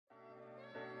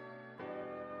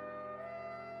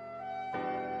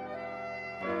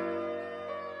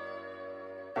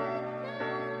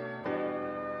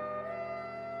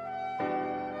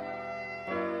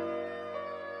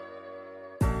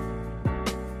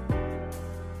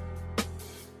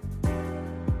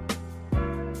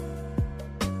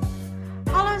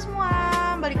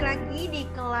balik lagi di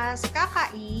kelas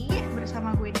KKI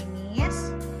bersama gue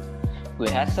Ninis.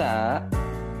 Gue Hasa.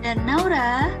 Dan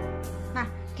Naura. Nah,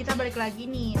 kita balik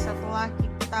lagi nih setelah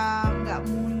kita nggak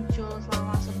muncul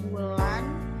selama sebulan.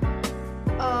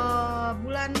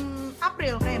 Bulan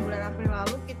April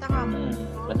lalu kita nggak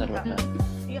muncul. Bener.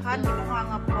 Iya kan, kita nggak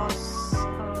ngepost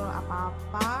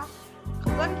apa-apa.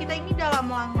 Kebetulan kita ini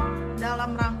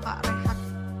dalam rangka rehat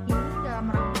ini,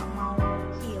 dalam rangka mau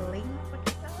healing. Apa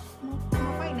kita mau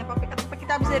ngapain ya? Apa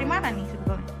kita habis dari mana nih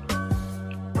sebetulnya?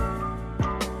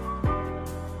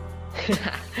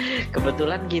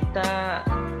 Kebetulan kita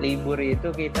libur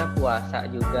itu kita puasa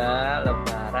juga,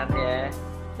 lebaran ya,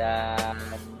 dan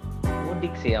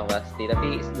mudik sih yang pasti.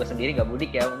 Tapi gue sendiri nggak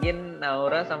mudik ya. Mungkin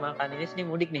Naura sama Kaninis nih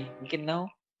mudik nih. Mungkin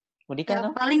mudik kan?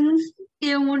 Ya, paling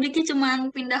ya mudiknya cuma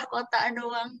pindah kota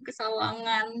doang ke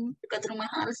Sawangan dekat rumah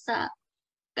Harsa.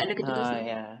 Gak deket juga sih.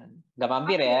 Ya. Nggak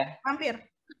mampir ya? Mampir.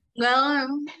 Enggak lah,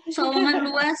 Sawangan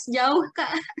luas, jauh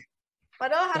Kak.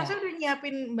 Padahal harusnya udah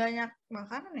nyiapin banyak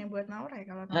makanan ya buat Naura ya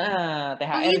kalau Naura.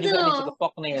 THR gitu juga loh.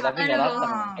 dicekepok nih, tapi nggak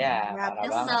datang. Ya, parah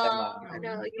banget emang.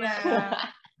 Aduh, Ya,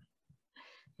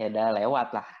 Ya udah lewat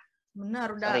lah.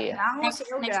 benar udah Sorry ya. angus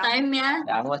ya udah. Next time ya.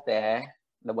 Udah angus ya.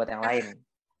 Udah buat yang lain.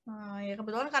 Ya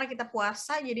kebetulan karena kita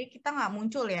puasa jadi kita nggak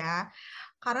muncul ya.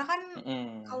 Karena kan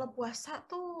kalau puasa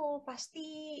tuh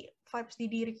pasti vibes di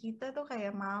diri kita tuh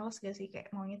kayak males gak sih, kayak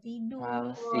maunya tidur.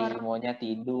 Males sih, maunya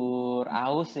tidur,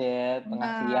 aus ya tengah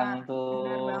siang tuh.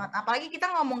 Benar banget. Apalagi kita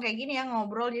ngomong kayak gini ya,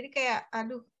 ngobrol jadi kayak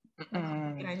aduh.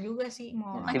 Kira juga sih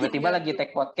mau tiba-tiba lagi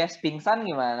take podcast pingsan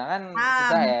gimana kan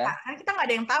susah ya. Kan kita nggak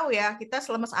ada yang tahu ya, kita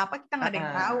selemes apa kita nggak ada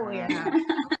yang tahu ya.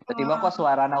 Tiba-tiba kok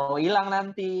suara Nau hilang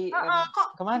nanti.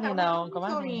 Kok kemana Nau?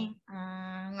 Kemana?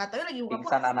 Nggak tahu lagi buka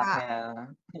pingsan puasa. Anaknya.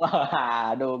 Wah,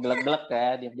 aduh gelek-gelek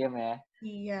ya, diam-diam ya.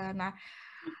 Iya, nah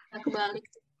kebalik.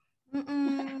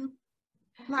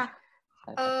 Nah,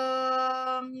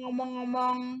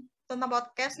 ngomong-ngomong tentang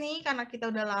podcast nih, karena kita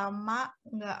udah lama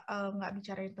nggak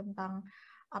bicarain tentang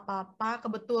apa-apa.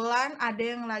 Kebetulan ada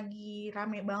yang lagi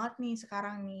rame banget nih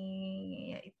sekarang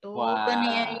nih, yaitu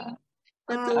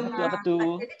Betul. Apa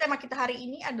tuh? Jadi tema kita hari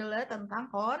ini adalah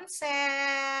tentang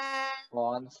konser.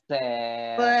 Waduh.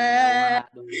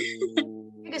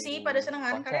 Iya sih, pada seneng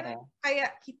kan? Karena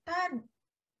kayak kita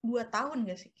 2 tahun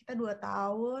gak sih? Kita 2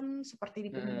 tahun seperti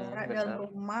di penjara dalam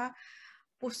rumah.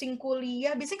 Pusing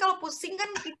kuliah. Biasanya kalau pusing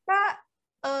kan kita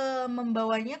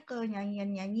membawanya ke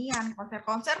nyanyian-nyanyian,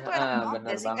 konser-konser tuh enak banget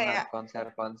bener sih, kayak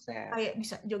konser-konser. Kayak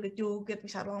bisa joget-joget,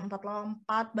 bisa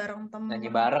lompat-lompat bareng temen. Nyanyi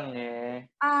bareng ya.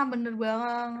 Bener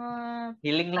banget.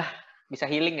 Healing lah, bisa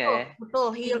healing ya.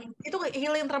 Betul, itu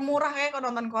healing termurah kayak kalau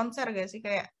nonton konser gak sih,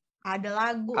 kayak ada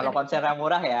lagu. Kalau konser yang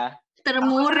murah ya.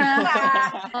 Termurah.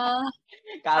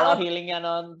 Kalau healingnya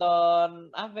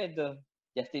nonton apa itu?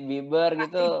 Justin Bieber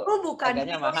gitu, itu bukan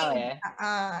harganya mahal ya.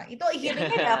 Itu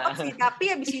healingnya dapat sih, tapi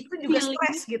habis itu juga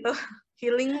stres gitu.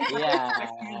 Healing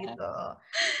stresnya gitu.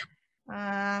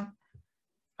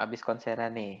 Habis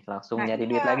konseran nih, langsung nyari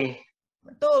duit lagi.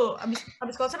 Betul,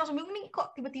 habis konser langsung bingung nih,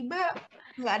 kok tiba-tiba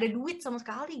nggak ada duit sama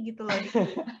sekali gitu loh di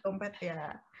dompet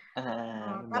ya.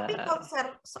 Tapi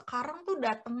konser sekarang tuh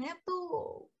datangnya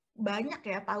tuh banyak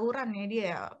ya, tawuran ya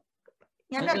dia.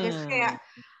 Nyadar guys, kayak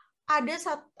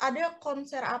ada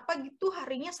konser apa gitu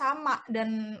harinya sama,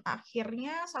 dan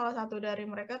akhirnya salah satu dari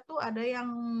mereka tuh ada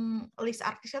yang list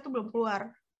artisnya tuh belum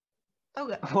keluar.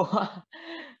 Tahu gak? Wah,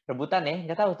 rebutan ya?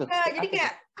 Nggak tahu tuh. Ya, jadi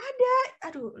kayak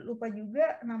aduh lupa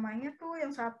juga namanya tuh,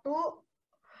 yang satu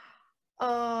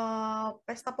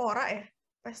Pesta Pora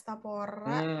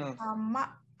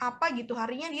sama apa gitu,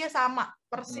 harinya dia sama,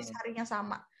 persis harinya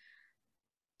sama.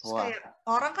 Terus kayak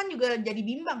orang kan juga jadi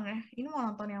bimbang ya, ini mau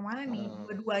nonton yang mana nih?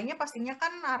 Dua-duanya pastinya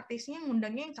kan artisnya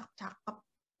ngundangnya yang cakep-cakep,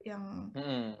 yang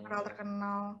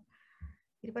terkenal.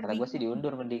 Kalau gue sih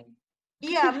diundur mending.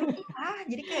 Iya, mending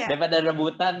jadi kayak daripada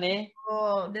rebutan nih.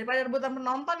 Daripada rebutan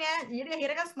penonton ya, jadi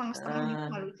akhirnya kan setengah-setengah gitu,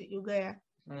 nggak lucu juga ya.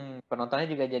 Penontonnya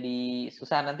juga jadi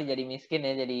susah, nanti jadi miskin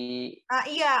ya, jadi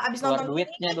iya, abis nonton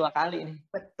duitnya ini, 2 kali nih.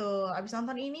 Betul, abis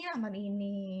nonton ini.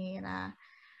 Nah,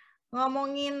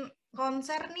 ngomongin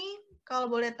konser nih, kalau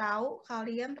boleh tahu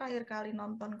kalian terakhir kali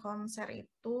nonton konser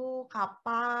itu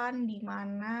kapan, di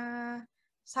mana,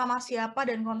 sama siapa,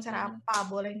 dan konser apa?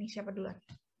 Boleh nih, siapa duluan?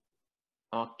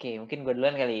 Oke, mungkin gue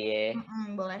duluan kali ya.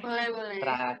 Boleh.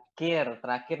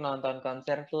 Terakhir nonton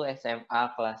konser tuh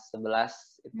SMA kelas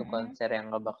 11. Itu konser yang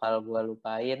gak bakal gue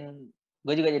lupain.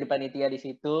 Gue juga jadi panitia di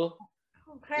situ.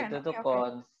 Keren. Itu tuh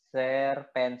konser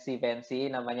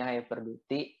pensi namanya Hyper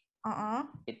Duty.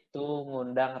 Itu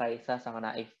ngundang Raisa sama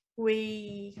Naif.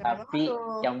 Wih, Tapi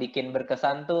yang bikin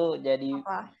berkesan tuh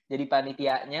jadi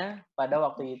panitianya pada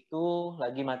waktu itu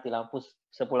lagi mati lampu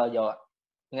Sepulau Jawa.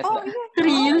 Ingat nggak? Iya.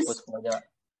 Serius? Sepulau Jawa.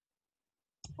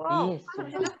 Wow.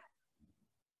 Iya,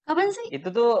 kapan sih?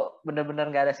 Itu tuh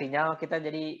bener-bener nggak ada sinyal. Kita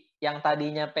jadi yang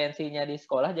tadinya pensinya di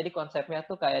sekolah, jadi konsepnya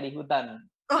tuh kayak di hutan.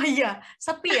 Oh iya,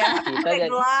 sepi ya. Kita jadi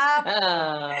gelap.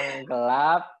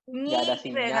 Gelap, nggak ada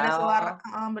sinyal. Nggak ada suara.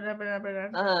 Benar.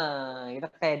 Kita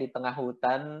kayak di tengah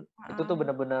hutan. Itu tuh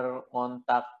bener-bener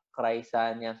ngontak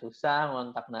Raisanya susah,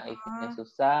 ngontak Naifnya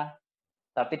susah.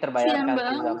 Tapi terbayarkan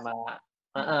sih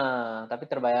tapi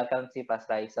terbayarkan sih pas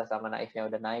Raisa sama Naifnya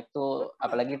udah naik tuh,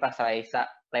 apalagi pas Raisa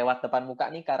lewat depan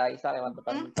muka nih, Kak Raisa lewat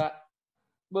depan muka,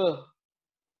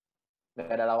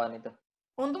 nggak ada lawan itu.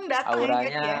 Untung datang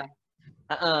auranya,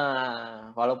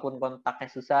 walaupun kontaknya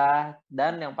susah,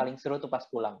 dan yang paling seru tuh pas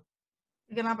pulang.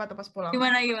 Kenapa tuh pas pulang?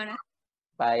 Gimana?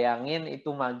 Bayangin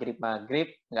itu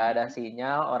maghrib, nggak ada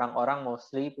sinyal, orang-orang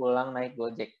mostly pulang naik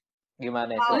Gojek.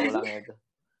 Gimana itu pulangnya itu?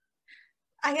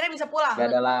 Akhirnya bisa pulang? Nggak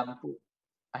ada lampu.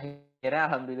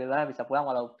 Akhirnya alhamdulillah bisa pulang,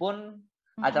 walaupun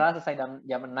acara selesai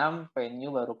jam 6,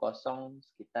 venue baru kosong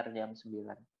sekitar jam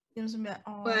 9. Jam 9.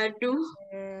 Oh. Waduh.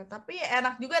 Tapi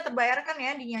enak juga terbayarkan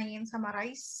ya dinyanyiin sama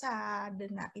Raisa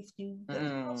dan Naif juga.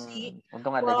 Sih.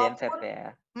 Untung ada genset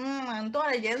ya. Untung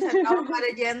ada genset. Kalau nggak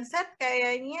ada genset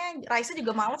kayaknya Raisa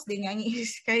juga males deh nyanyi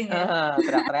kayaknya.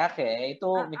 Teriak-teriak ya.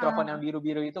 Itu mikrofon yang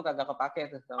biru-biru itu kagak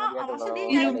kepake tuh sama dia tuh kalau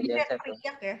ada genset tuh.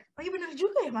 Ya. Oh iya benar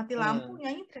juga ya, mati lampu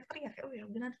nyanyi teriak-teriak ya. Oh ya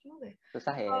benar juga ya.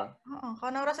 Susah ya.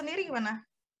 Kalau Naura sendiri gimana?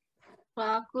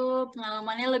 Kalau aku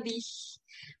pengalamannya lebih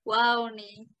wow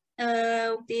nih.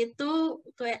 Waktu itu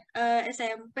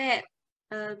SMP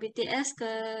BTS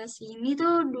ke sini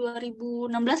tuh 2016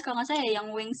 kalau nggak salah ya,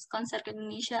 yang Wings konser ke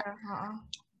Indonesia.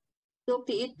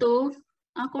 Waktu itu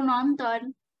aku nonton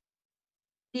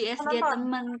di SG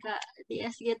teman, Kak, di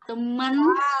SG teman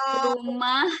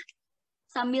rumah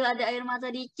sambil ada air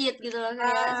mata dikit gitu loh,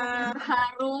 kayak saking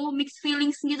terharu, mixed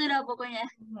feelings gitu dah pokoknya.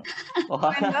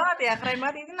 Keren banget ya, keren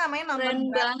banget. Itu namanya nonton keren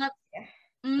banget ya.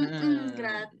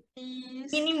 Gratis.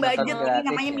 Minim budget, ini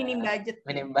namanya minim budget.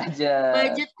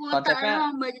 Budget kuota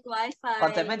doang, budget wifi.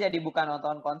 Konsepnya jadi bukan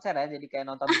nonton konser ya, jadi kayak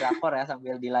nonton drakor ya,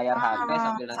 sambil di layar HP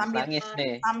sambil nangis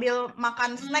nih. Sambil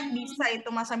makan snack bisa itu,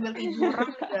 mas, sambil tiduran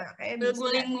juga kayak bisa.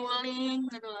 Guling-guling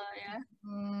gitu loh ya.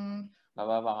 Gak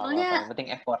apa-apa, yang penting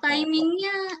effort.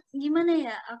 Timingnya gimana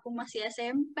ya? Aku masih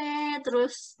SMP,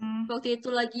 terus waktu itu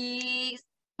lagi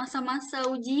masa-masa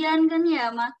ujian kan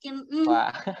ya, makin.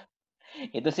 Wah.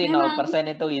 Itu sih 0%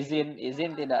 itu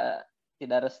izin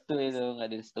tidak restu, itu nggak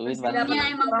direstuin banget.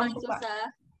 Emang paling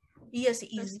susah. Iya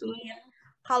sih izin.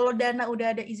 Kalau dana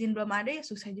udah ada izin belum ada ya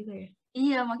susah juga ya.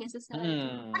 Iya, makin susah.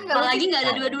 Apalagi nggak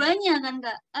ada dua-duanya kan,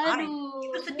 Kak.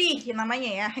 Aduh. Itu sedih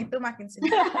namanya ya, itu makin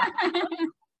sedih.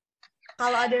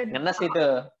 Kalau ada ngenes itu.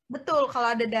 Betul,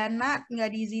 kalau ada dana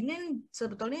nggak diizinin,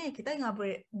 sebetulnya kita nggak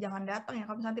boleh, jangan datang ya.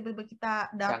 Kalau misalnya tiba-tiba kita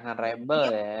datang, jangan rebel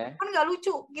ya. Kan nggak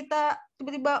lucu kita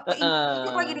tiba-tiba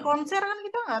lagi di konser, kan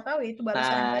kita nggak tahu ya itu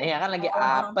barusan. Nah, iya kan lagi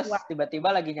apes,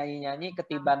 tiba-tiba lagi nyanyi-nyanyi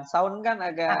ketiban sound kan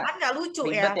agak kan nggak lucu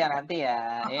ribet ya nanti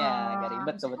ya. Iya, agak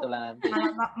ribet kebetulan nanti.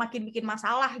 Makin bikin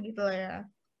masalah gitu ya.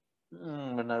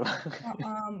 Benar banget.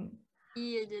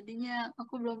 Iya, jadinya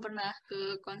aku belum pernah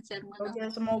ke konser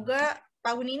mana. Semoga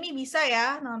tahun ini bisa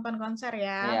ya nonton konser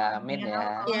ya. Iya, amin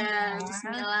ya. Ya,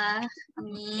 bismillah.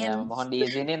 Amin. Ya, mohon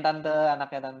diizinin tante,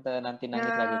 anaknya tante nanti nangis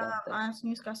lagi tante.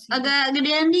 Agak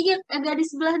gedean dikit, agak di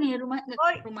sebelah nih rumahnya,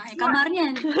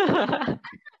 kamarnya nih.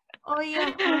 Oh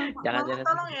iya. Jangan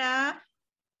tolong ya.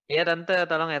 Iya tante,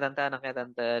 tolong ya tante, anaknya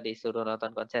tante disuruh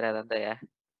nonton konser ya tante ya.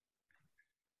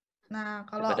 Nah,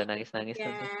 kalau pada nangis-nangis ya.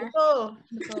 Betul,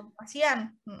 kasihan.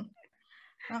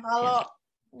 Nah, kalau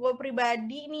gue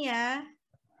pribadi nih ya,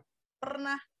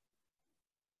 pernah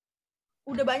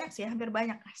udah banyak sih, hampir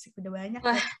banyak. Asik, udah banyak.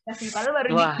 Padahal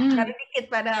baru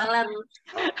dikit padahal.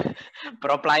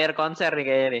 Pro player konser nih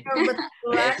kayaknya nih.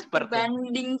 Betul.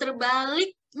 Berbanding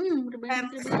terbalik.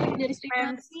 Dari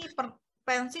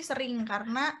pensi sering,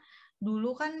 karena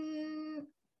dulu kan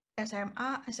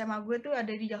SMA gue tuh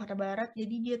ada di Jakarta Barat,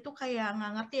 jadi dia tuh kayak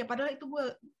nggak ngerti ya, padahal itu gue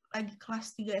lagi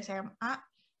kelas 3 SMA,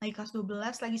 lagi kelas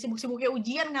 12, lagi sibuk-sibuknya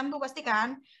ujian kan tuh pasti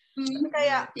kan. Tapi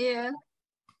kayak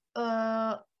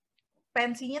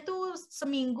pensinya tuh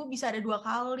seminggu bisa ada 2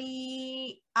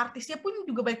 kali, artisnya pun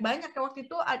juga banyak ya waktu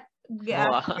itu,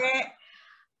 GAC,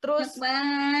 terus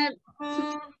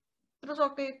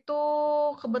waktu itu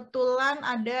kebetulan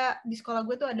ada di sekolah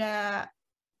gue tuh ada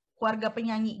keluarga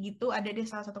penyanyi gitu, ada di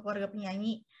salah satu keluarga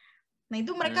penyanyi. Nah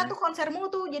itu mereka tuh konser mulu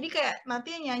tuh, jadi kayak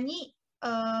nanti yang nyanyi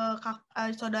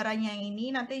saudaranya yang ini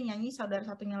nanti nyanyi saudara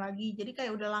satunya lagi. Jadi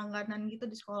kayak udah langganan gitu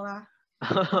di sekolah.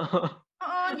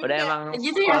 Jadi Udah kayak emang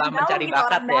gitu ya? sekolah mencari gitu,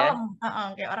 bakat orang ya. dalam.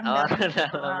 Kayak orang dalam.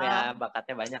 Dalam ya,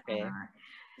 bakatnya banyak ya.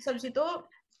 Terus habis itu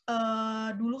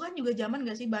dulu kan juga zaman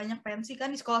gak sih banyak pensi kan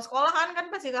di sekolah-sekolah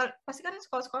kan pasti kan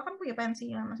sekolah-sekolah kan punya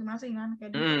pensi ya masing-masing kan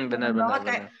kayak benar banget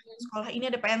kayak sekolah ini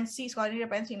ada pensi, sekolah ini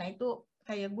ada pensi. Nah itu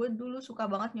kayak gue dulu suka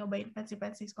banget nyobain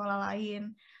pensi-pensi sekolah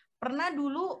lain. Pernah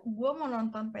dulu gue mau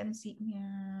nonton pensinya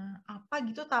apa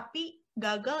gitu tapi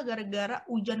gagal gara-gara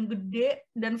hujan gede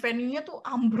dan venue-nya tuh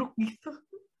ambruk gitu.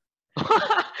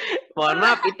 Mohon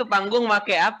maaf, itu panggung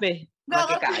pakai apa?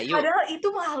 Pakai kayu. Padahal itu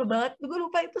mahal banget. Gue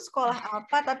lupa itu sekolah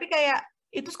apa, tapi kayak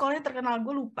itu sekolahnya terkenal.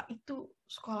 Gue lupa itu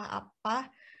sekolah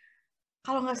apa.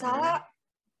 Kalau nggak salah.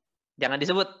 Jangan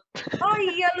disebut. Oh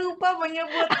iya, lupa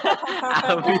menyebut.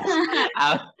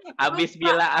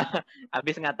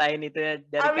 Abis ngatain itu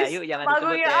dari kayu, jangan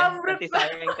disebut ya. Nanti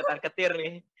saya yang ketar-ketir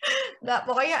nih. Nggak,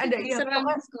 pokoknya ada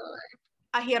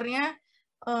akhirnya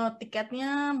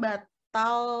tiketnya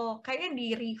batal, kayaknya di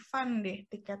refund deh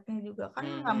tiketnya juga kan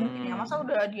nggak mungkin ya, masa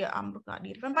udah dia ambruk nggak di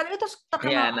refund, padahal itu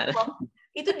terkenal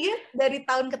itu dia dari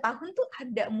tahun ke tahun tuh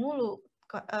ada mulu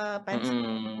pensi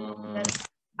dan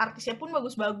artisnya pun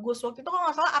bagus-bagus. Waktu itu kalau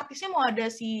nggak salah artisnya mau ada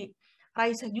si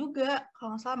Raisa juga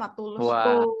kalau nggak salah, Matulus.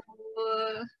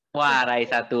 Wah,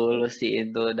 Raisa Tulus sih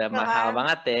itu udah mahal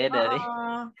banget ya dari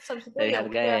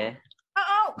harga ya.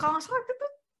 Kalau nggak salah itu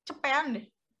tuh cepean deh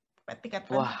tiket.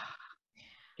 Wah,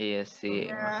 iya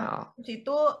sih mahal. Terus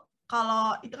itu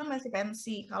kalau itu kan masih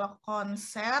pensi. Kalau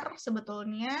konser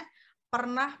sebetulnya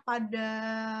pernah pada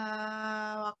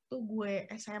waktu gue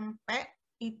SMP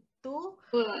itu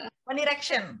One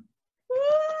Direction.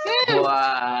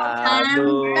 Wah,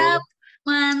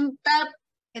 mantap.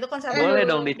 Itu konser. Boleh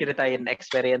dong diceritain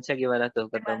experience-nya gimana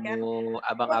tuh ketemu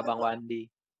abang-abang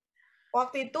Wandi.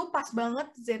 Waktu itu pas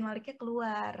banget Zayn Maliknya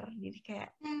keluar, jadi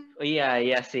kayak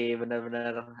iya sih,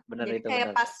 benar jadi itu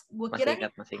kayak benar. Pas gue kira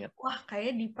masih ingat. Wah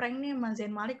kayak di prank nih sama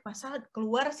Zayn Malik, masa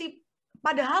keluar sih,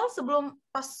 padahal sebelum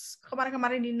pas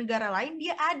kemarin-kemarin di negara lain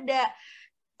dia ada,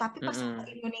 tapi pas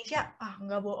di Indonesia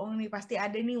nggak bohong nih, pasti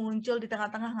ada nih muncul di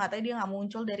tengah-tengah. Nggak tahu dia nggak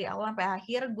muncul dari awal sampai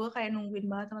akhir. Gue kayak nungguin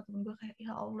banget sama temen gue, kayak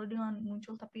ya Allah dia nggak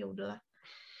muncul, tapi ya udahlah,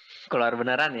 keluar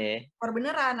beneran ya. Keluar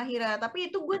beneran akhirnya.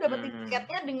 Tapi itu gue dapetin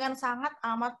tiketnya dengan sangat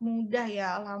amat mudah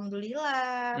ya,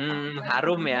 alhamdulillah.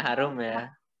 Harum ya.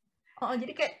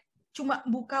 Jadi kayak cuma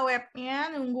buka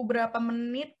webnya, nunggu berapa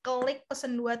menit, klik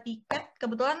pesen 2 tiket.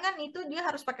 Kebetulan kan itu dia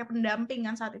harus pakai pendamping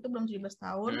kan, saat itu belum 17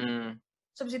 tahun.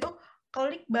 Habis itu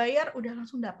klik bayar udah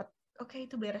langsung dapet. Oke,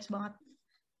 itu beres banget.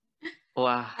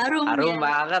 Wah, harum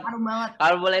banget. Harum banget.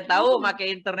 Kalau boleh tahu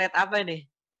pakai internet apa nih?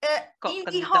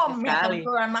 IndiHome ya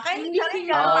kebetulan. Makanya kalian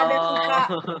jangan pada suka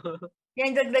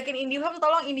yang jelek-jelekin IndiHome,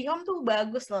 tolong IndiHome tuh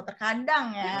bagus loh.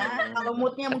 Terkadang ya, kalau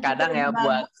moodnya terkadang ya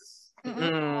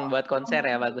buat konser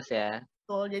ya bagus ya.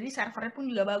 Betul, jadi servernya pun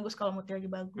juga bagus kalau moodnya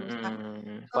lagi bagus.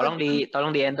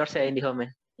 Tolong di endorse ya IndiHome ya.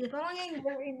 Ya tolong ya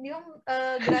IndiHome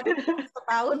gratis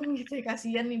setahun gitu ya,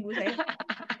 kasihan nih bu saya.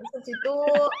 Terus itu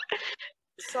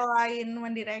selain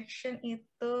One Direction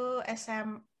itu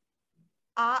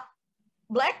SMA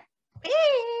Blackpink.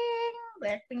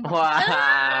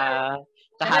 Wah,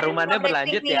 keharumannya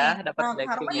berlanjut ya, dapat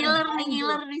Blackpink.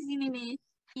 Ngiler di sini nih.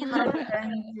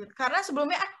 Karena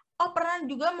sebelumnya pernah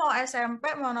juga mau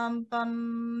SMP mau nonton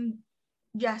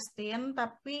Justin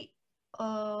tapi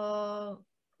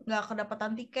nggak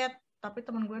kedapatan tiket, tapi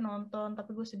temen gue nonton,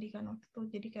 tapi gue sedih kan waktu itu,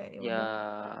 jadi kayak ya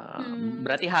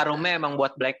berarti harumnya emang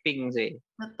buat Blackpink sih.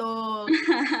 Betul.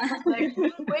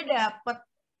 Blackpink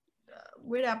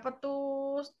gue dapet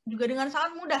tuh juga dengan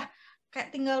sangat mudah,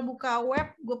 kayak tinggal buka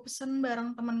web, gue pesen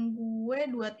bareng temen gue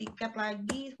 2 tiket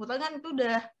lagi. Sebetulnya kan itu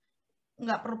udah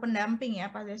nggak perlu pendamping ya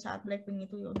pada saat Blackpink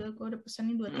itu, ya udah gue udah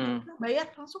pesenin 2 tiket,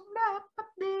 bayar langsung dapet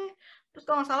deh. Terus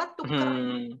kalau nggak salah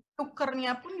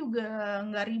tukernya pun juga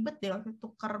nggak ribet deh, waktu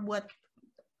tuker buat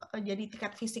jadi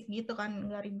tiket fisik gitu kan,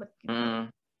 nggak ribet gitu.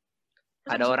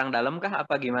 Ada orang dalam kah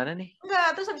apa gimana nih?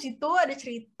 Enggak, terus habis itu ada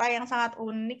cerita yang sangat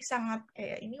unik, sangat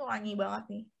kayak ini wangi banget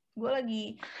nih. Gue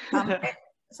lagi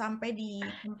sampai di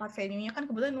tempat venue-nya kan,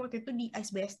 kebetulan waktu itu di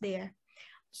Ice BSD ya.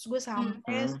 Terus gue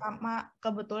sampai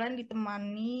kebetulan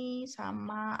ditemani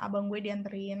sama abang gue,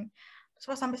 dianterin. Terus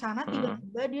pas sampai sana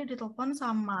tiba-tiba dia ditelepon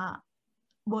sama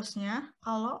bosnya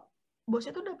kalau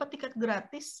bosnya tuh dapat tiket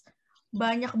gratis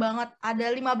banyak banget, ada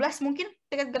 15 mungkin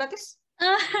tiket gratis.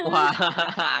 Wah,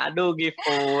 aduh,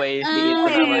 giveaway sih itu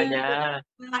namanya.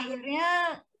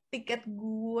 Akhirnya tiket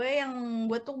gue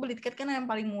tuh beli tiket kan yang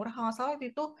paling murah, kalau nggak salah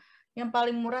waktu itu yang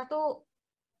paling murah tuh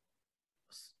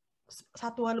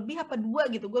 1 lebih apa 2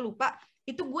 gitu, gue lupa.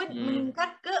 itu gue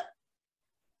meningkat ke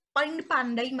paling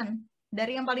depan diamond,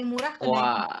 dari yang paling murah ke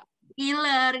Wah.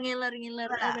 diamond.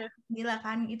 Gila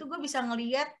kan, itu gue bisa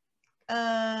ngelihat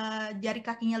jari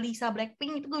kakinya Lisa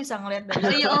Blackpink, itu gue bisa ngelihat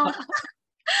dari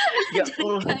Ya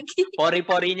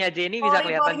pori-porinya Jennie bisa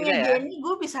kelihatan juga ya. Jennie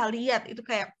gue bisa lihat itu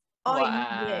kayak ini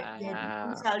Jennie, gue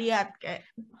bisa lihat kayak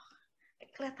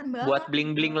kelihatan banget. Buat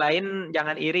bling-bling lain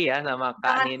jangan iri ya sama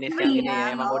Kak Ninis yang ini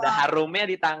ya. Emang udah harumnya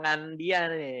di tangan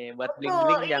dia nih. Buat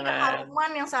bling-bling jangan. Ini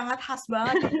haruman yang sangat khas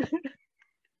banget.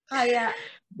 Kayak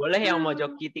boleh yang mau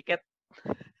joki tiket.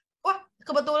 Wah,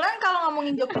 kebetulan kalau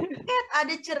ngomongin joki tiket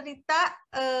ada cerita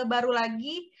baru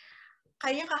lagi.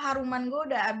 Kayaknya keharuman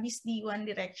gue udah abis di One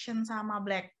Direction sama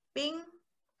Blackpink.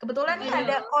 Kebetulan nih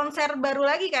ada konser baru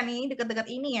lagi kan nih deket-deket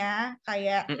ini ya,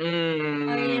 kayak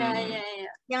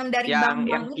yang dari Bang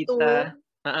itu.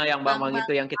 Yang Bang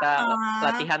itu yang kita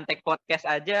latihan take podcast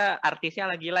aja, artisnya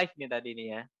lagi live nih tadi nih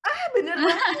ya. Bener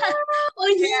banget. Oh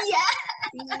iya.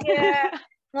 Iya.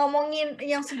 Ngomongin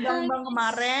yang si Bang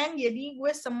kemarin, jadi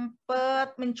gue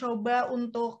sempet mencoba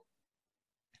untuk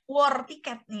war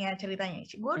tiket nih ya ceritanya.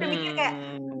 Gue udah mikir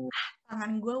kayak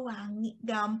tangan gue wangi,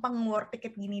 gampang war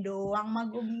tiket gini doang mah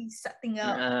gue bisa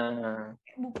tinggal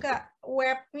buka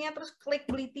webnya terus klik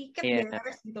beli tiket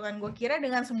beres gitu kan. Gue kira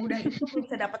dengan semudah itu gue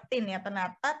bisa dapetin ya,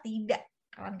 ternyata tidak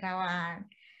kawan-kawan.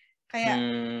 Kayak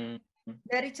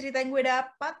dari cerita yang gue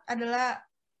dapat adalah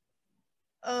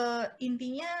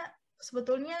intinya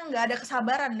sebetulnya nggak ada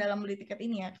kesabaran dalam beli tiket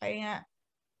ini ya, kayak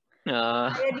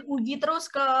diuji terus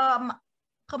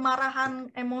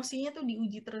kemarahan emosinya tuh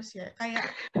diuji terus ya, kayak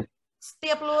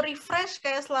setiap lo refresh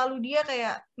kayak selalu dia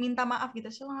kayak minta maaf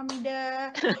gitu,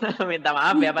 Hamida minta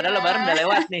maaf ya, padahal lebaran udah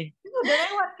lewat nih. Udah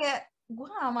lewat, kayak gue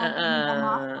gak mau minta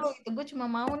maaf lo gitu, gue cuma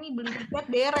mau nih beli tiket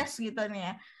beres gitu nih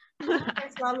ya.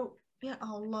 Kayak selalu ya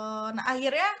Allah. Nah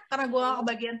akhirnya karena gue gak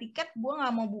kebagian tiket, gue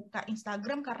gak mau buka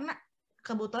Instagram karena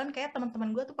kebetulan kayak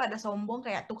teman-teman gue tuh pada sombong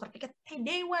kayak tuker tiket,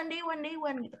 day one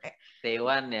gitu kayak. Day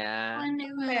one ya.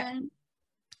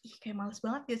 Kayak males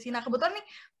banget ya sih. Nah kebetulan nih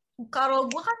kalau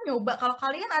gue kan nyoba, kalau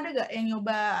kalian ada gak yang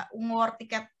nyoba war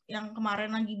tiket yang kemarin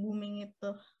lagi booming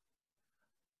itu?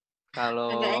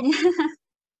 Kalau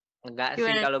enggak sih,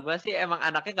 kalau gue sih emang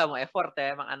anaknya nggak mau effort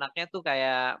ya, emang anaknya tuh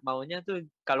kayak maunya tuh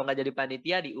kalau nggak jadi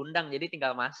panitia diundang, jadi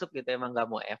tinggal masuk gitu, emang nggak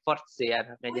mau effort sih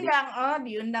anaknya.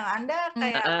 Diundang Anda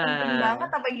kayak penting banget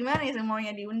apa gimana ya semuanya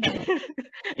diundang?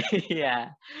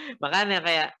 Iya, makanya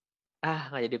kayak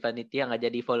nggak jadi panitia, nggak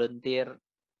jadi volunteer,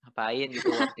 ngapain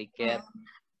gitu war tiket.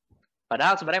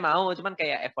 Padahal sebenarnya mau, cuman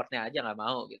kayak effortnya aja nggak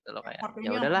mau gitu loh, kayak ya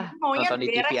udahlah nonton di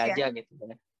TV aja gitu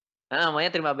ya.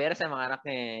 Maunya terima beres emang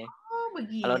anaknya.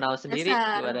 Kalau Nau sendiri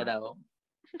gimana Nau?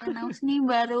 Nau nih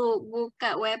baru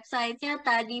buka websitenya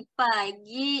tadi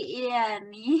pagi, iya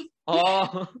nih. Oh.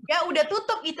 Ya udah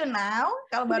tutup itu Nau.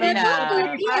 Kalau baru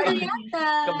tutup, iya ternyata.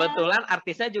 Kebetulan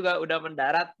artisnya juga udah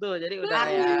mendarat tuh, jadi udah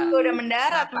kayak. Udah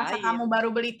mendarat, masa kamu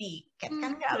baru beli tiket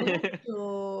kan nggak lucu.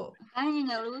 Makanya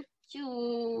nggak lucu.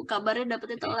 Kabarnya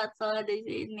dapetnya telat soalnya di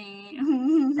sini.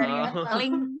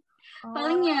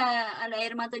 Paling ya ada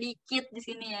air mata dikit di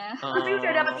sini ya. Tapi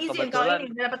udah dapat izin, kalau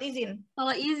ini udah dapat izin.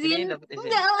 Kalau izin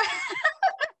enggak lah.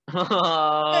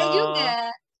 Enggak juga.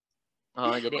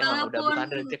 Jadi emang udah bukan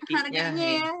rezekinya. Harganya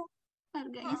ya.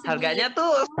 Harganya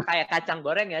tuh kayak kacang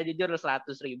goreng ya, jujur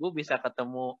 100.000 bisa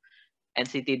ketemu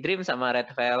NCT Dream sama Red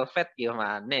Velvet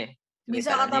gimana?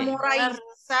 Bisa ketemu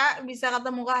Raisa, bisa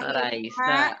ketemu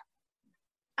Raisa.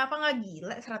 Apa nggak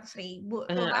gila 100.000?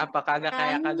 Apa kagak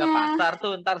pasar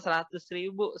tuh ntar 100.000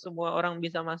 semua orang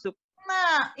bisa masuk.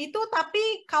 Nah itu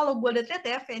tapi kalau gue lihat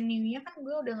ya venue-nya kan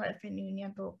gue udah nggak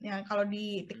venue-nya tuh. Ya kalau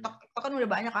di TikTok kan udah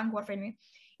banyak kan keluar venue.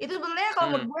 Itu sebenarnya kalau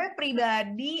menurut gue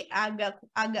pribadi agak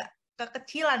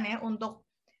kekecilan ya untuk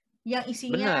yang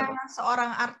isinya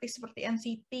seorang artis seperti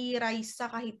NCT,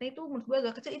 Raisa, Kahitna itu menurut gue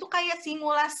agak kecil. Itu kayak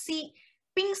simulasi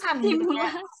pingsan gitu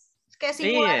ya. Kayak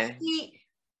simulasi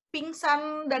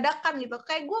pingsan dadakan gitu.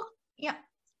 Kayak gue ya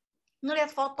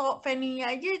ngelihat foto venue-nya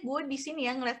aja, gue di sini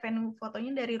ya ngelihat venue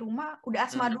fotonya dari rumah udah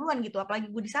asma duluan gitu, apalagi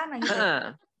gue di sana gitu.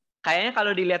 Kayaknya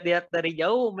kalau dilihat-lihat dari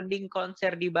jauh mending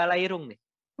konser di Balairung nih.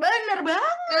 Bener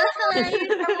banget.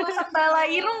 Kawasan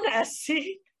Balairung gak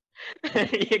sih?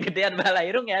 Iya, gedean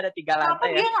Balairung ya, ada 3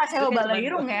 lantai ya. Dia nggak sewa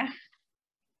Balairung ya?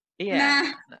 Iya.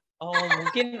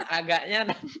 Mungkin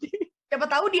agaknya nanti. Siapa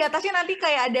tahu di atasnya nanti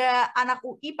kayak ada anak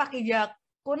UI pakai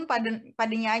jakun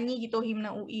pada nyanyi gitu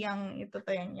himne UI yang itu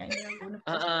tuh yang nyanyi.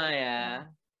 Ya.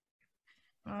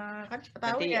 Kan siapa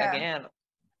tahu nanti ya. agaknya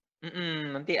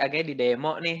Nanti agaknya di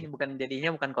demo nih, jadinya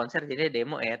bukan konser, jadinya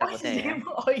demo ya takutnya ya.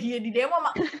 Oh iya, di demo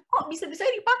kok bisa-bisa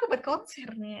dipakai buat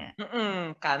konsernya.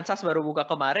 Kansas baru buka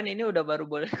kemarin, ini udah baru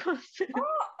boleh konser.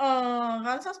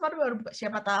 Kansas baru buka.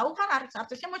 Siapa tahu kan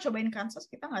artis-artisnya mau cobain Kansas,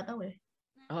 kita nggak tahu ya.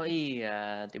 Oh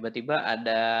iya, tiba-tiba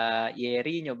ada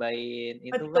Yeri nyobain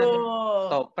itu kan,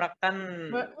 Betul. Toprak kan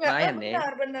lumayan ya.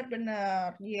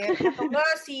 Benar. Yeri atau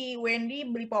enggak si Wendy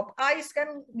beli pop ice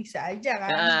kan bisa aja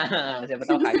kan. Siapa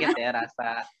tahu kaget ya,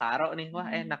 rasa taro nih,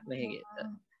 wah enak nih gitu.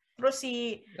 Terus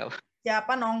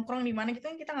siapa nongkrong di mana gitu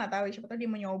kan kita nggak tahu, siapa tahu dia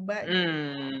mau nyoba.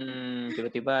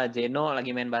 Tiba-tiba Zeno lagi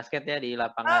main basket ya di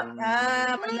lapangan.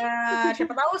 Benar.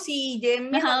 Siapa tahu si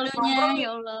Jamie halunya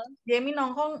ya Allah. Jamie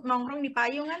nongkrong di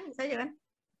payung kan, bisa aja kan?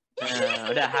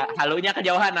 Udah halunya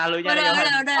kejauhan, Udah.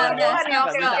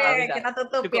 Oke, kita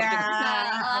tutup cukup, ya.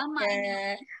 Oke.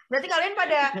 Berarti kalian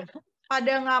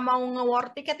pada nggak mau nge-war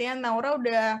tiket ya? Naura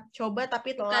udah coba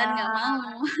tapi telat. Bukan nggak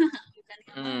mau.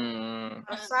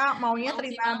 Masa maunya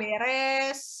terima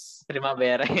beres,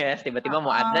 tiba-tiba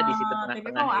mau ada di situ tengah-tengah.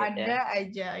 Tiba-tiba mau ada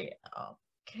aja ya.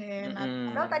 Oke. Nah,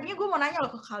 padahal tadinya gue mau nanya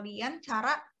loh ke kalian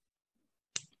cara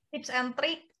tips and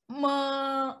trick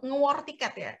nge-war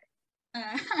tiket ya.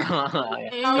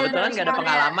 Kebetulan nggak ada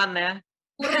pengalaman ya.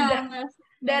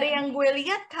 Dari yang gue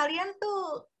lihat kalian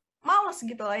tuh males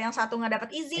gitu loh. Yang satu nggak dapat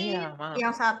izin,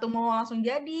 yang satu mau langsung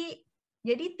jadi.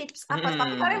 Jadi tips apa?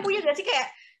 Tapi kalian punya gak sih kayak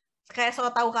so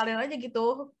tahu kalian aja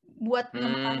gitu buat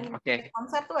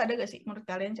konser tuh ada gak sih menurut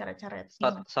kalian cara-cara itu?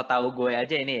 So tahu gue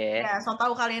aja ini ya. Ya, so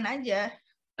tahu kalian aja.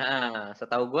 So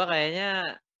tahu gue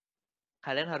kayaknya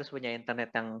kalian harus punya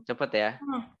internet yang cepet ya.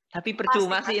 Tapi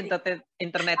percuma sih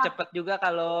internet cepet juga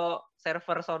kalau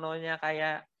server sononya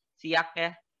kayak siak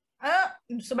ya.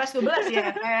 11-12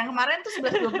 ya. Kayak yang kemarin tuh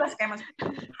 11-12 kayak mas.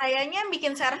 Kayaknya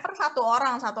bikin server satu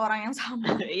orang yang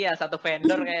sama. Iya, satu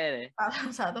vendor kayaknya.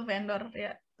 Satu vendor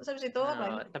ya. Terus habis itu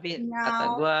tapi kata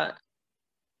gue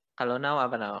kalau now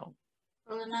apa now?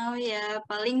 Kalau now ya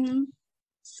paling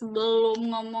sebelum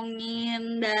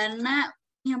ngomongin dana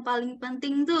yang paling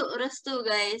penting tuh restu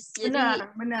guys. Jadi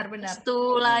benar.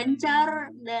 Restu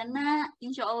lancar, dana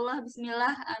insya Allah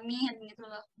bismillah amin gitu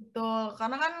loh. Betul,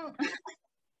 karena kan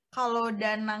kalau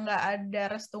dana nggak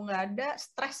ada, restu nggak ada,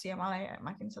 stres ya malah ya,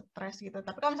 makin stres gitu.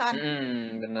 Tapi kalau misalkan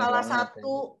salah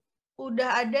satu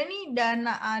udah ada nih,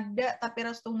 dana ada tapi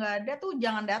restu nggak ada tuh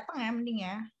jangan datang ya, mending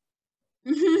ya.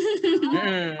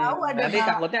 Tahu ada nanti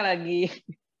takutnya lagi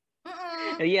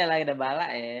iya lagi ada bala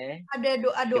ya. Ada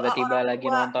doa-doa tiba-tiba orang lagi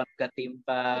tua. nonton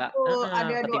ketimpa.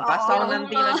 Ada ketimpa sound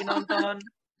nanti lagi nonton.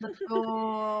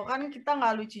 Betul, kan kita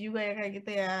nggak lucu juga ya kayak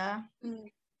gitu ya.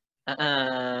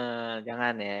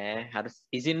 Jangan ya, harus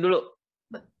izin dulu.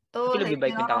 Betul. Tapi lebih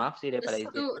baik minta maaf sih daripada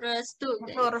izin. Restu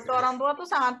restu orang tua tuh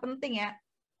sangat penting ya.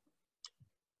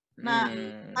 Nah,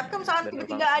 tapi kalau misalkan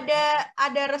tiba-tiba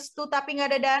ada restu tapi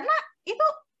nggak ada dana, itu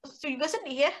juga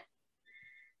sedih ya.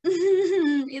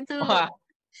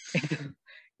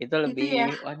 itu lebih ya.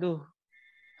 Waduh.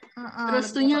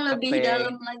 Restunya lebih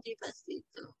dalam lagi pasti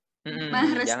itu.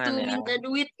 Restu minta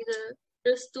duit gitu.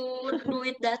 Restu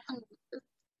duit datang gitu.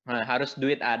 Nah, harus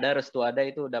duit ada, restu ada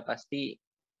itu udah pasti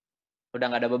udah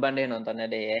nggak ada beban deh nontonnya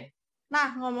deh ya.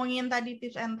 Nah, ngomongin tadi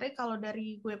tips and trick, kalau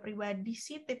dari gue pribadi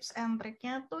sih tips and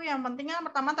tricknya tuh yang pentingnya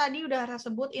pertama tadi udah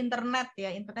sebut internet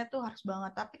ya. Internet tuh harus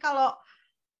banget. Tapi kalau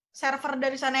server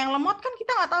dari sana yang lemot kan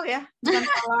kita nggak tahu ya.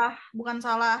 Bukan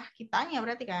salah kitanya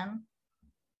berarti kan.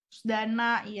 Terus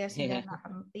dana, iya sih dana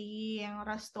penting.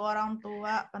 Restu orang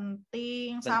tua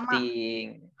penting. Sama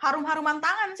harum-haruman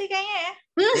tangan sih kayaknya ya.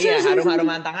 Iya,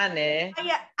 harum-haruman tangan ya.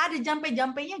 Kayak ada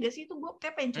jampe-jampenya gak sih? Itu gue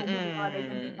kayak pengen coba kalau ada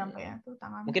jampe-jampe ya. Tuh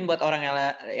tangan. Mungkin buat orang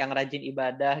yang rajin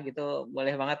ibadah gitu,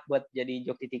 boleh banget buat jadi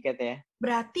joki tiket ya.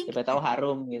 Berarti siapa tahu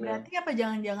harum gitu. Berarti apa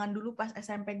jangan-jangan dulu pas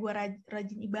SMP gue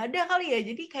rajin ibadah kali ya.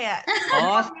 Jadi kayak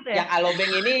gitu ya? Yang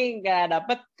alobeng ini nggak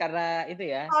dapet karena itu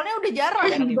ya. Soalnya udah jarang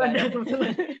ibadah.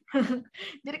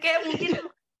 Jadi kayak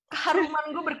mungkin haruman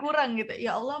gue berkurang gitu.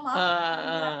 Ya Allah maaf.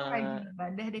 Rajin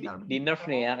ibadah deh kalau di nerf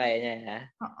nih ya kayaknya ya.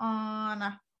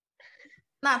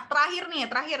 Nah terakhir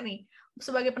nih.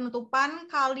 Sebagai penutupan,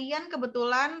 kalian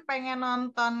kebetulan pengen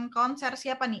nonton konser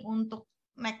siapa nih untuk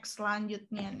next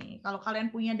selanjutnya nih? Kalau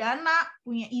kalian punya dana,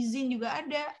 punya izin juga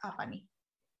ada, apa nih?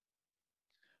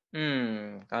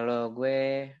 Kalau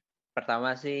gue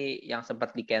pertama sih yang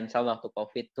sempat di cancel waktu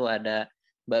COVID tuh ada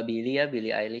Mbak Billy ya,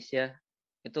 Billie Eilish ya.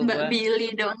 Itu Mbak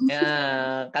Billy dong.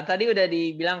 Ya, kan tadi udah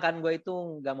dibilang kan gue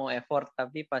itu nggak mau effort,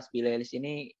 tapi pas Billie Eilish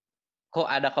ini kok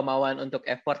ada kemauan untuk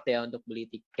effort ya, untuk beli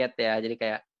tiket ya. Jadi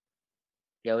kayak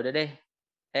ya udah deh.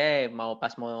 Mau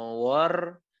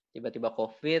war tiba-tiba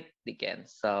COVID di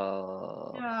cancel.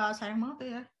 Ya sayang banget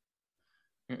ya.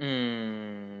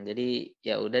 Jadi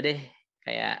ya udah deh,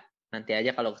 kayak nanti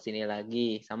aja kalau kesini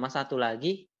lagi. Sama satu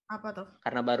lagi, apa tuh?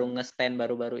 Karena baru nge-stand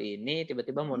baru-baru ini,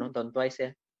 tiba-tiba mau nonton Twice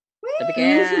ya. Tapi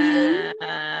kayak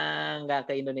nggak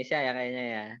ke Indonesia ya kayaknya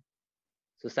ya.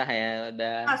 Susah ya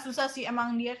udah. Susah sih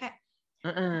emang dia kayak.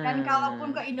 Dan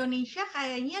kalaupun ke Indonesia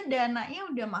kayaknya dananya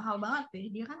udah mahal banget deh.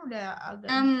 Dia kan udah agak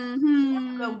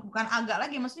juga bukan agak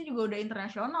lagi, maksudnya juga udah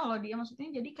internasional loh dia,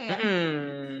 maksudnya jadi kayak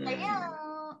kayaknya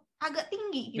agak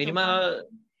tinggi gitu.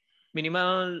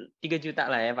 Minimal 3 juta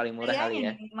lah ya paling murah kali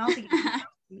ya. Minimal 3 juta.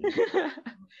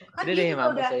 Kan udah dia deh, juga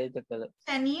udah itu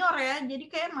senior ya, jadi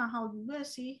kayak mahal juga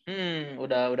sih.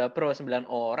 Udah pro 9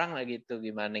 orang lah gitu,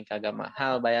 gimana kagak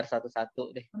mahal, bayar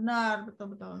satu-satu deh. Benar,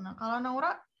 betul. Nah kalau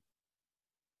Naura?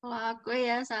 Kalau aku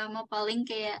ya sama paling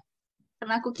kayak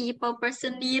karena aku K-popper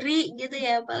sendiri gitu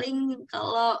ya, paling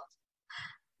kalau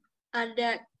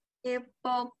ada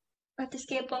artis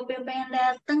K-pop yang pengen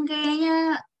dateng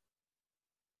kayaknya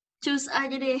choose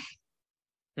aja deh.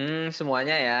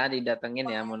 Semuanya ya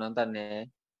didatengin ya mau nonton ya.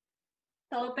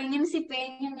 Kalau pengen sih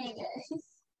pengen ya guys.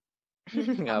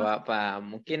 Nggak apa-apa,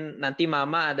 mungkin nanti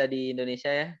Mama ada di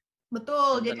Indonesia ya.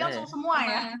 Betul, jadi langsung semua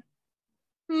ya.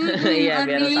 Iya,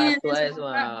 biar satu aja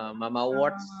semua. Mama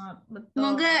Awards. Betul.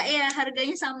 Semoga ya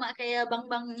harganya sama kayak Bang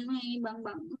ini, Bang.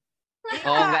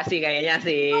 Oh, enggak sih kayaknya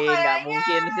sih. Enggak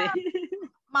mungkin sih.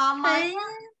 Mama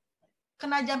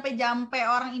kena jampe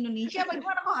orang Indonesia,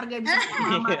 bagaimana kok harga bisa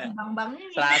sama Bang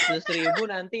ini? 100.000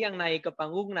 nanti yang naik ke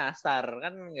panggung Nasar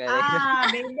kan enggak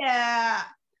beda.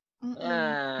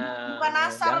 Bukan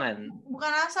Nasar,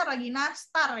 bukan Nasar lagi,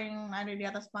 Nastar yang ada di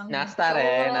atas panggung. Nastar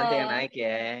ya, nanti yang naik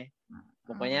ya.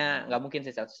 Pokoknya nggak mungkin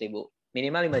sih 100.000.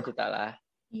 Minimal 5 juta lah.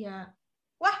 Iya.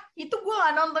 Wah, itu gue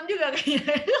nggak nonton juga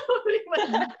kayaknya. 5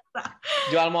 juta.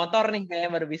 Jual motor nih kayaknya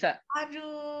baru bisa.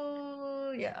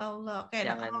 Aduh, ya Allah. Oke,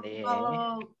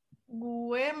 kalau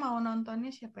gue mau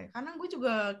nontonnya siapa ya? Karena gue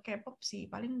juga K-pop sih.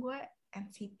 Paling gue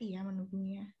NCT ya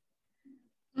mendukungnya.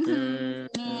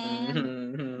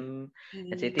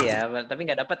 NCT ya, tapi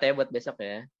nggak dapat ya buat besok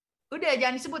ya. Udah,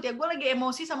 jangan disebut ya. Gue lagi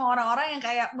emosi sama orang-orang yang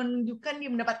kayak menunjukkan dia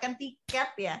mendapatkan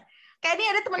tiket ya. Kayak ini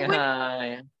ada teman gue.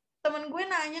 Temen gue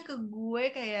nanya ke gue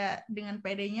kayak dengan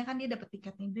PD-nya kan dia dapet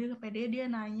tiket nih. Dia PD dia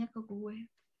nanya ke gue.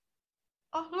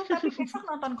 Oh, lo tapi besok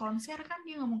nonton konser kan?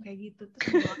 Dia ngomong kayak gitu.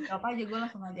 Terus gue apa aja, gue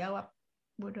langsung gak jawab.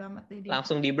 Bodoh amat deh dia.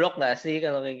 Langsung di blok gak sih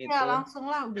kalau kayak gitu? Ya langsung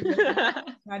lah. Udah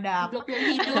gak ada apa. Blok yang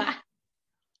hidup.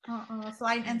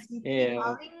 Selain NCT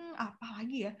paling apa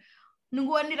lagi ya?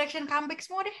 Nunggu One Direction comeback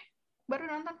semua deh. Baru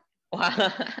nonton. Wah.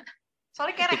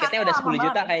 Soalnya kayak tiketnya udah 10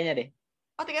 juta kayaknya deh.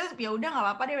 Oh, tiketnya ya udah nggak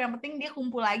apa-apa deh. Yang penting dia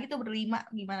kumpul lagi tuh berlima.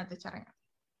 Gimana tuh caranya?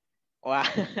 Wah.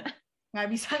 Nggak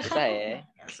bisa kan? Susah ya.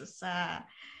 Susah.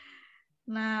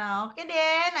 Nah, oke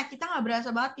deh. Nah, kita nggak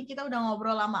berasa banget nih. Kita udah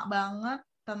ngobrol lama banget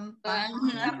tentang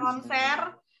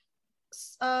konser.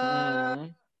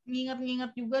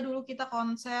 Nginget-nginget juga dulu kita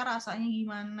konser rasanya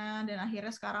gimana, dan akhirnya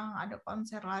sekarang ada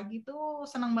konser lagi tuh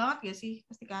seneng banget ya sih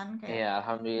pasti kan? Iya,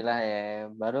 alhamdulillah ya.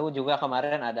 Baru juga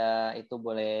kemarin ada itu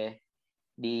boleh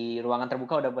di ruangan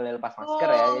terbuka udah boleh lepas masker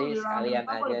ya, jadi sekalian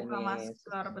aja nih.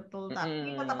 Masker, betul.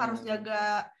 Tapi tetap harus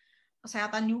jaga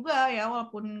kesehatan juga ya,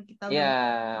 walaupun kita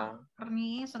masker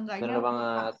nih, seenggaknya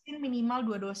vaksin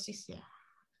minimal 2 dosis ya.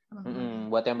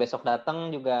 Buat yang besok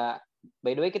datang juga,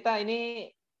 by the way kita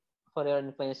ini For your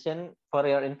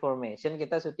information,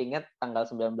 kita syutingnya tanggal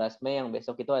 19 Mei yang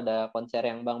besok itu ada konser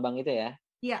yang Bang itu ya.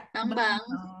 Iya, Bang.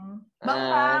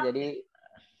 Jadi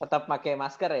tetap pakai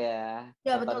masker ya.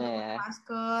 Ya betul, pakai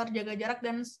masker, jaga jarak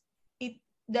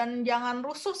dan jangan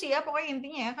rusuh sih ya, pokoknya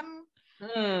intinya ya kan.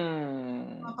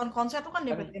 Nonton konser tuh kan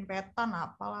dempet-dempetan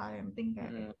apalah, yang penting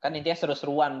kayak. Kan intinya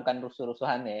seru-seruan bukan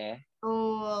rusuh-rusuhan ya.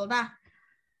 Betul. Nah,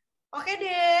 oke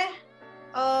deh.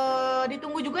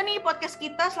 Ditunggu juga nih podcast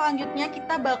kita selanjutnya.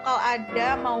 Kita bakal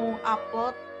mau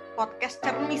upload podcast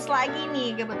cermis lagi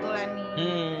nih kebetulan nih.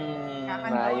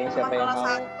 Akan sama salah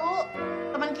satu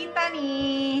teman kita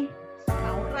nih,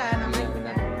 Naura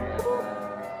namanya.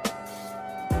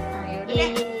 Ayo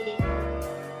deh.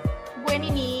 Gue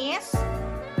Ninis,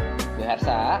 gue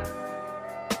Harsa,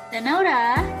 dan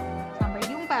Naura. Sampai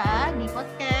jumpa di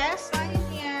podcast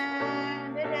selanjutnya.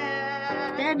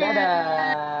 Dadah.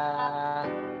 Dadah.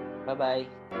 Bye-bye.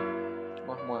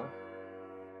 Muah-muah.